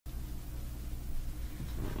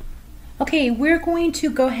Okay, we're going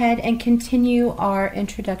to go ahead and continue our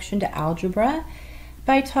introduction to algebra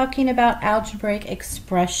by talking about algebraic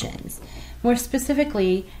expressions. More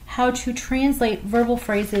specifically, how to translate verbal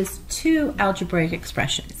phrases to algebraic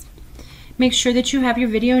expressions. Make sure that you have your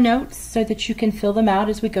video notes so that you can fill them out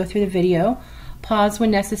as we go through the video. Pause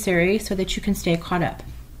when necessary so that you can stay caught up.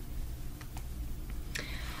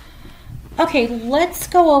 Okay, let's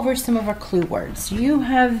go over some of our clue words. You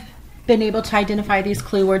have been able to identify these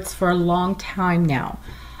clue words for a long time now.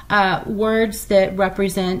 Words that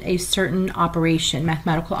represent a certain operation,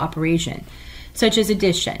 mathematical operation, such as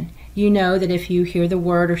addition. You know that if you hear the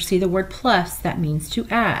word or see the word plus, that means to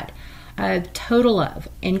add. Total of,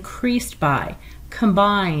 increased by,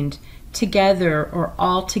 combined, together, or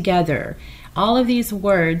all together. All of these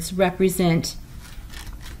words represent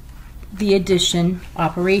the addition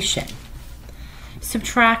operation.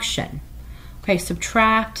 Subtraction. Okay,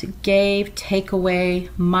 subtract, gave, take away,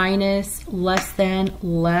 minus, less than,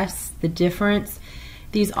 less, the difference.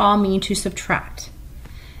 These all mean to subtract.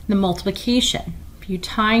 The multiplication. If you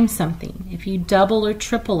times something, if you double or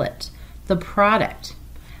triple it, the product.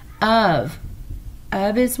 Of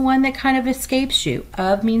is one that kind of escapes you.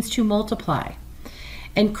 Of means to multiply.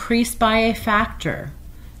 Increase by a factor,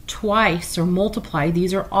 twice, or multiply.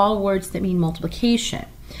 These are all words that mean multiplication.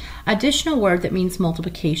 Additional word that means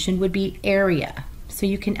multiplication would be area. So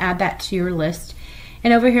you can add that to your list.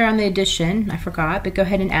 And over here on the addition, I forgot, but go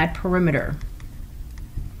ahead and add perimeter.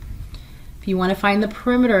 If you want to find the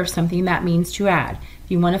perimeter of something, that means to add.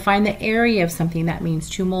 If you want to find the area of something, that means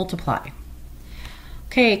to multiply.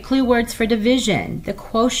 Okay, clue words for division. The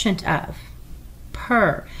quotient of.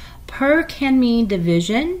 Per. Per can mean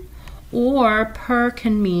division, or per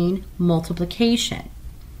can mean multiplication.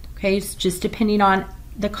 Okay, it's just depending on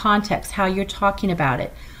the context, how you're talking about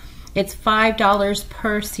it. It's $5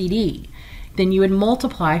 per CD. Then you would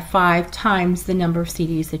multiply 5 times the number of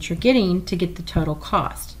CDs that you're getting to get the total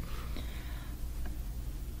cost.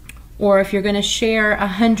 Or if you're going to share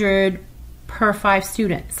 100 per 5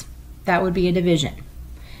 students, that would be a division.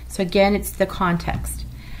 So again, it's the context.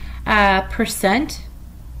 Percent,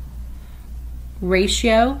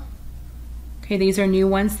 ratio. Okay, these are new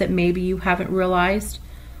ones that maybe you haven't realized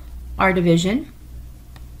are division.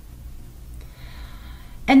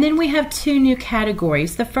 And then we have 2 new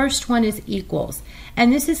categories. The first one is equals.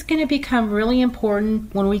 And this is going to become really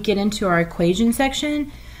important when we get into our equation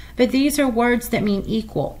section. But these are words that mean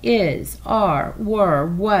equal. Is, are, were,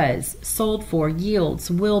 was, sold for, yields,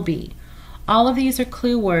 will be. All of these are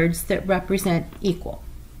clue words that represent equal.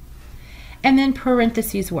 And then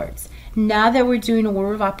parentheses words. Now that we're doing a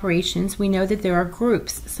order of operations, we know that there are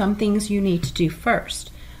groups, some things you need to do first.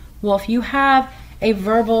 Well, if you have a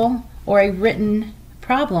verbal or a written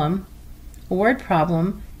problem, a word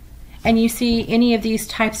problem, and you see any of these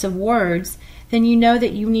types of words, then you know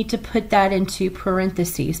that you need to put that into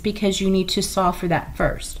parentheses because you need to solve for that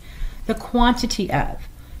first. The quantity of,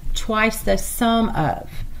 twice the sum of,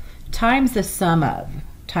 times the sum of,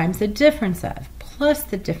 times the difference of, plus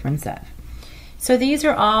the difference of. So these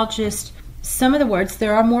are all just some of the words.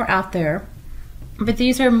 There are more out there, but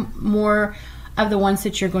these are more of the ones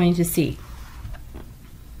that you're going to see.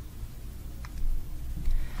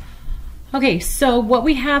 Okay, so what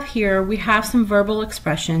we have here, we have some verbal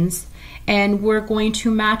expressions, and we're going to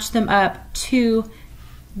match them up to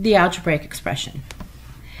the algebraic expression.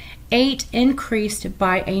 8 increased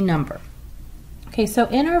by a number. Okay, so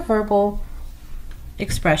in our verbal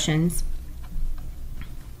expressions,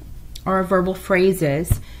 or verbal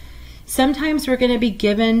phrases, sometimes we're going to be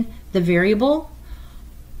given the variable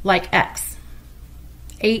like x.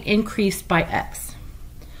 8 increased by x.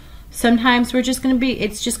 Sometimes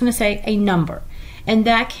it's just going to say a number. In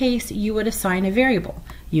that case, you would assign a variable.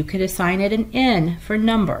 You could assign it an n for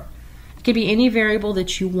number. It could be any variable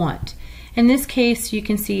that you want. In this case, you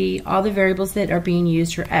can see all the variables that are being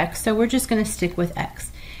used are x, so we're just going to stick with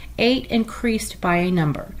x. 8 increased by a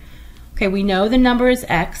number. Okay, we know the number is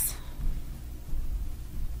x,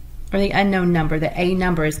 or the unknown number, the a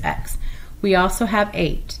number is x. We also have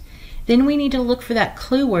 8. Then we need to look for that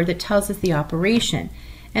clue word that tells us the operation,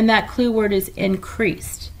 and that clue word is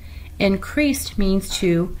increased. Increased means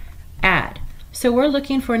to add. So we're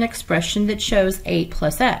looking for an expression that shows 8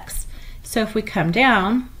 plus x. So if we come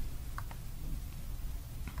down,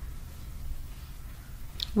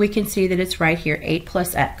 we can see that it's right here, 8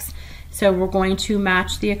 plus x. So we're going to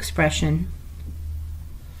match the expression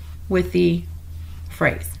with the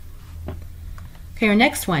phrase. Okay, our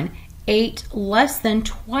next one, 8 less than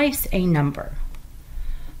twice a number.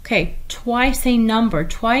 Okay, twice a number.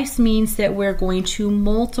 Twice means that we're going to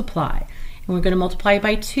multiply. And we're going to multiply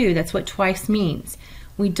by 2. That's what twice means.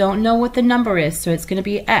 We don't know what the number is, so it's going to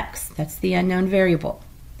be x. That's the unknown variable.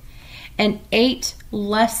 And 8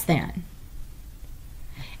 less than.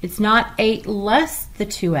 It's not 8 less the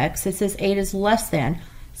 2x. It says 8 is less than.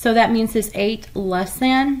 So that means this 8 less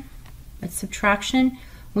than, that's subtraction.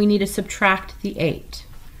 We need to subtract the 8.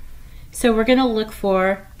 So we're going to look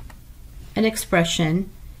for an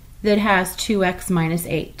expression that has 2x minus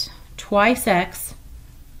 8. Twice x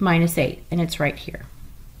minus 8, and it's right here.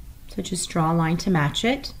 So just draw a line to match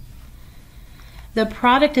it. The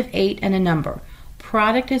product of 8 and a number.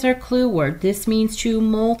 Product is our clue word. This means to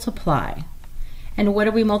multiply. And what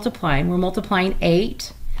are we multiplying? We're multiplying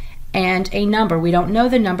 8 and a number. We don't know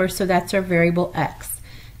the number, so that's our variable x.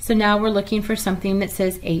 So now we're looking for something that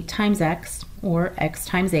says 8 times x, or x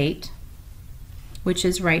times 8, which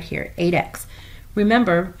is right here, 8x.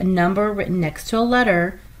 Remember, a number written next to a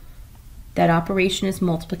letter, that operation is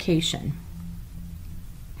multiplication.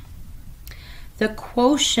 The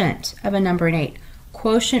quotient of a number in 8.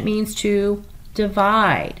 Quotient means to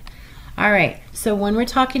divide. All right, so when we're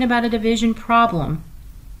talking about a division problem,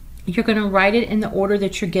 you're going to write it in the order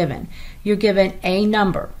that you're given. You're given a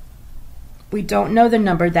number. We don't know the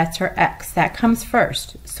number, that's our x. That comes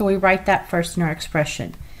first, so we write that first in our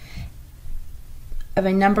expression. Of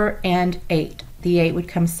a number and 8. The 8 would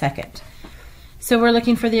come second. So we're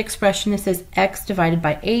looking for the expression that says x divided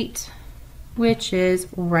by 8, which is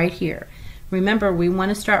right here. Remember, we want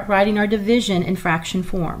to start writing our division in fraction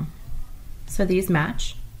form. So these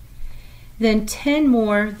match. Then 10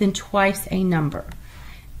 more than twice a number.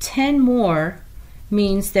 10 more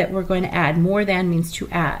means that we're going to add. More than means to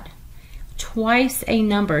add. Twice a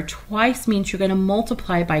number. Twice means you're going to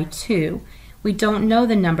multiply by 2. We don't know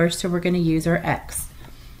the number, so we're going to use our x.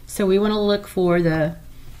 So we want to look for the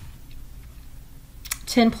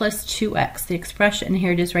 10 plus 2x, the expression, and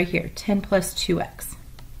here it is right here, 10 plus 2x.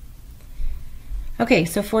 Okay,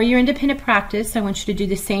 so for your independent practice, I want you to do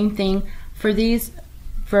the same thing for these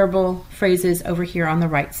verbal phrases over here on the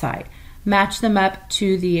right side. Match them up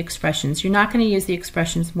to the expressions. You're not going to use the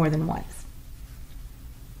expressions more than once.